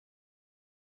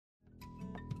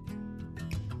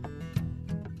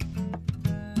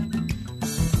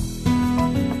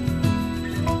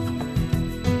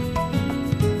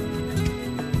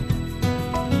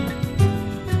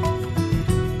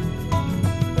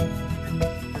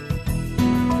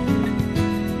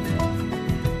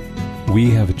We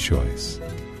have a choice,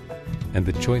 and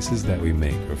the choices that we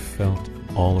make are felt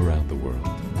all around the world.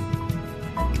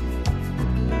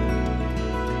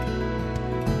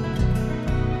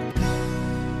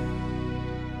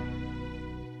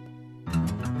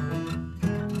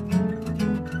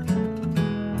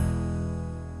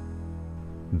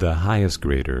 The highest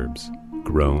grade herbs,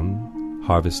 grown,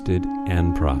 harvested,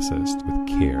 and processed with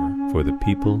care for the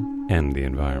people and the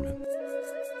environment.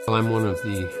 Well, I'm one of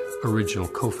the original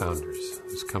co-founders.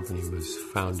 This company was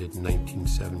founded in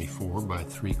 1974 by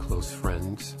three close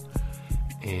friends,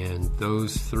 and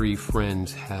those three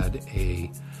friends had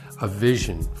a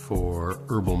vision for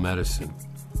herbal medicine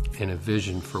and a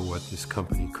vision for what this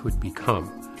company could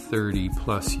become. 30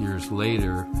 plus years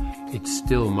later, it's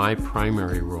still my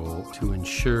primary role to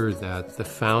ensure that the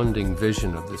founding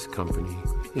vision of this company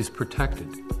is protected.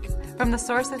 From the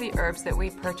source of the herbs that we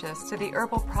purchase to the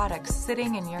herbal products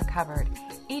sitting in your cupboard,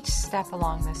 each step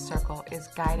along this circle is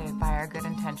guided by our good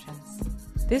intentions.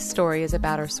 This story is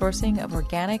about our sourcing of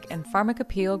organic and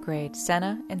pharmacopoeia grade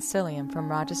senna and psyllium from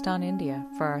Rajasthan, India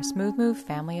for our Smooth Move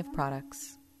family of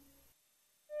products.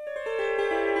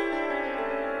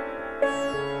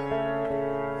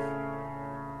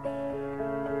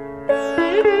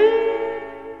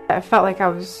 I felt like I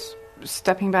was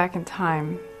stepping back in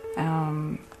time,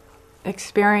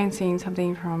 experiencing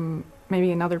something from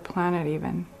maybe another planet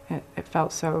even. It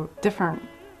felt so different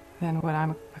than what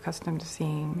I'm accustomed to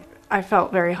seeing. I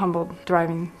felt very humbled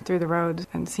driving through the roads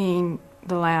and seeing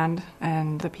the land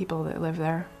and the people that live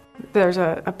there. There's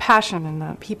a passion in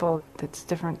the people that's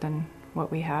different than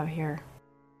what we have here.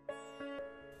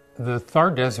 The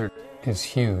Thar Desert is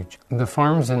huge. The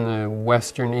farms in the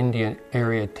western India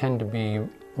area tend to be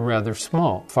rather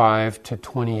small, 5 to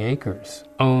 20 acres,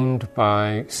 owned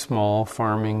by small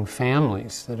farming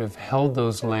families that have held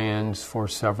those lands for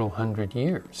several hundred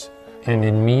years. And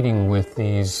in meeting with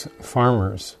these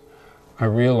farmers, I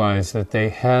realized that they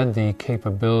had the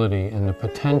capability and the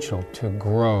potential to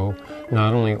grow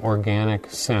not only organic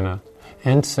senna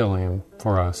and psyllium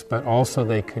for us, but also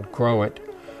they could grow it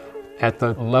at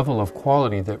the level of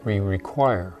quality that we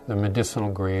require, the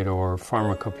medicinal grade or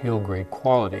pharmacopoeia grade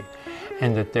quality,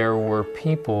 and that there were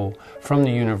people from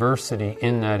the university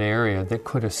in that area that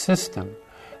could assist them.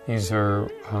 These are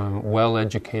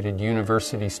well-educated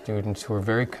university students who are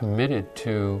very committed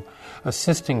to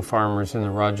assisting farmers in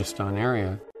the Rajasthan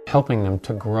area, helping them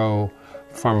to grow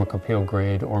pharmacopoeia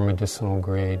grade or medicinal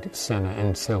grade senna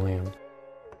and psyllium.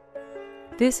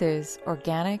 This is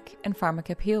organic and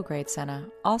pharmacopoeia grade senna,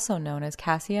 also known as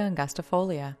Cassia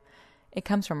angustifolia. It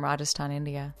comes from Rajasthan,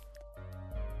 India.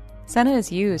 Senna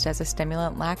is used as a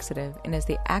stimulant laxative and is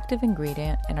the active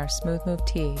ingredient in our Smooth Move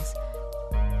teas.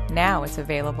 Now it's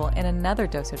available in another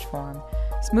dosage form,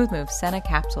 Smooth Move Senna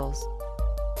capsules.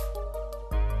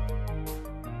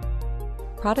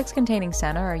 Products containing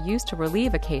senna are used to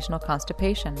relieve occasional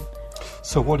constipation.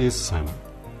 So what is senna?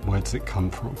 Where does it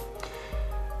come from?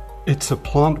 It's a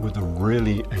plant with a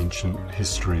really ancient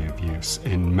history of use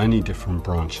in many different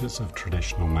branches of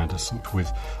traditional medicine,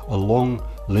 with a long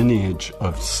lineage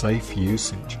of safe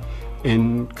usage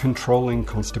in controlling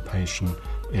constipation,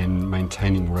 in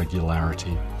maintaining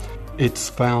regularity. It's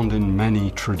found in many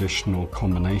traditional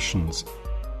combinations.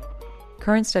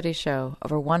 Current studies show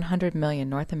over 100 million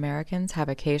North Americans have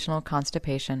occasional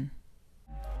constipation.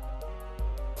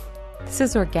 This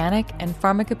is organic and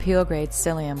pharmacopoeia grade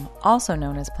psyllium, also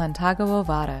known as Plantago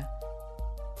ovata.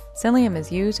 Psyllium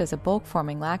is used as a bulk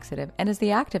forming laxative and is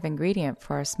the active ingredient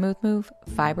for our Smooth Move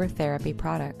fiber therapy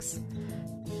products.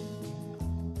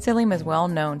 Psyllium is well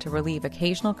known to relieve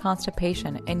occasional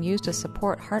constipation and used to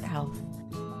support heart health.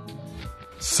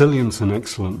 Psyllium's an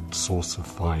excellent source of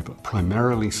fiber,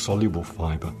 primarily soluble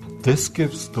fiber. This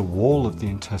gives the wall of the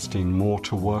intestine more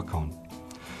to work on.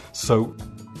 So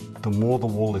the more the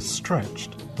wall is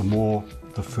stretched, the more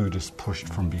the food is pushed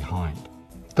from behind.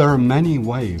 There are many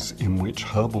ways in which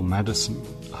herbal medicine,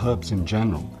 herbs in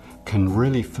general, can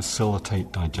really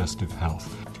facilitate digestive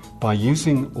health. By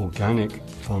using organic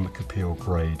pharmacopoeia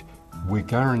grade, we're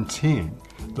guaranteeing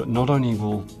that not only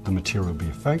will the material be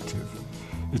effective,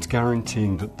 it's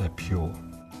guaranteeing that they're pure.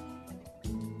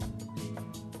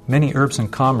 Many herbs in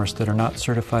commerce that are not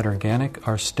certified organic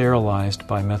are sterilized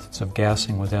by methods of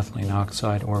gassing with ethylene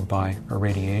oxide or by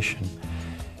irradiation.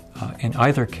 In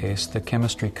either case, the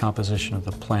chemistry composition of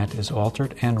the plant is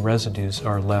altered and residues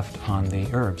are left on the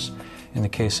herbs. In the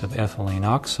case of ethylene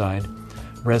oxide,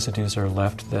 residues are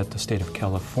left that the state of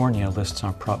California lists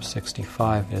on Prop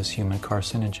 65 as human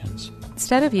carcinogens.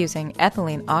 Instead of using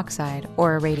ethylene oxide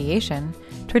or irradiation,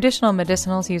 traditional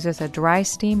medicinals uses a dry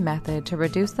steam method to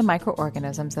reduce the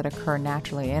microorganisms that occur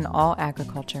naturally in all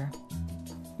agriculture.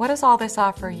 What does all this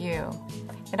offer you?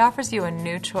 It offers you a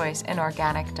new choice in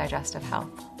organic digestive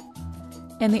health.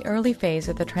 In the early phase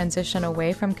of the transition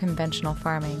away from conventional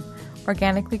farming,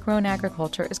 organically grown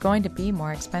agriculture is going to be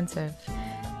more expensive.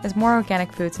 As more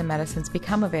organic foods and medicines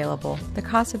become available, the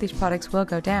cost of these products will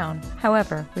go down.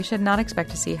 However, we should not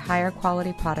expect to see higher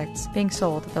quality products being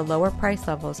sold at the lower price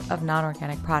levels of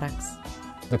non-organic products.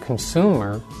 The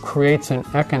consumer creates an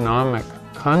economic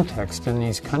context in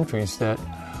these countries that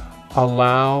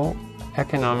allow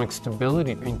economic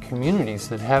stability in communities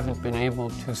that haven't been able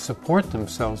to support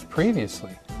themselves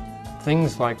previously.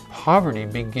 Things like poverty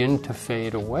begin to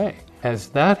fade away. As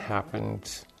that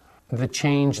happens, the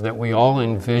change that we all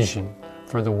envision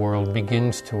for the world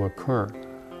begins to occur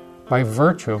by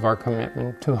virtue of our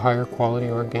commitment to higher quality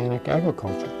organic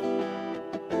agriculture.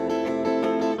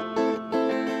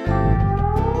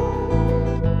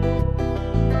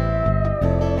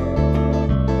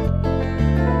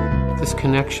 This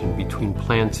connection between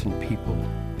plants and people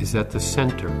is at the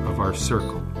center of our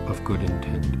circle of good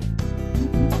intent.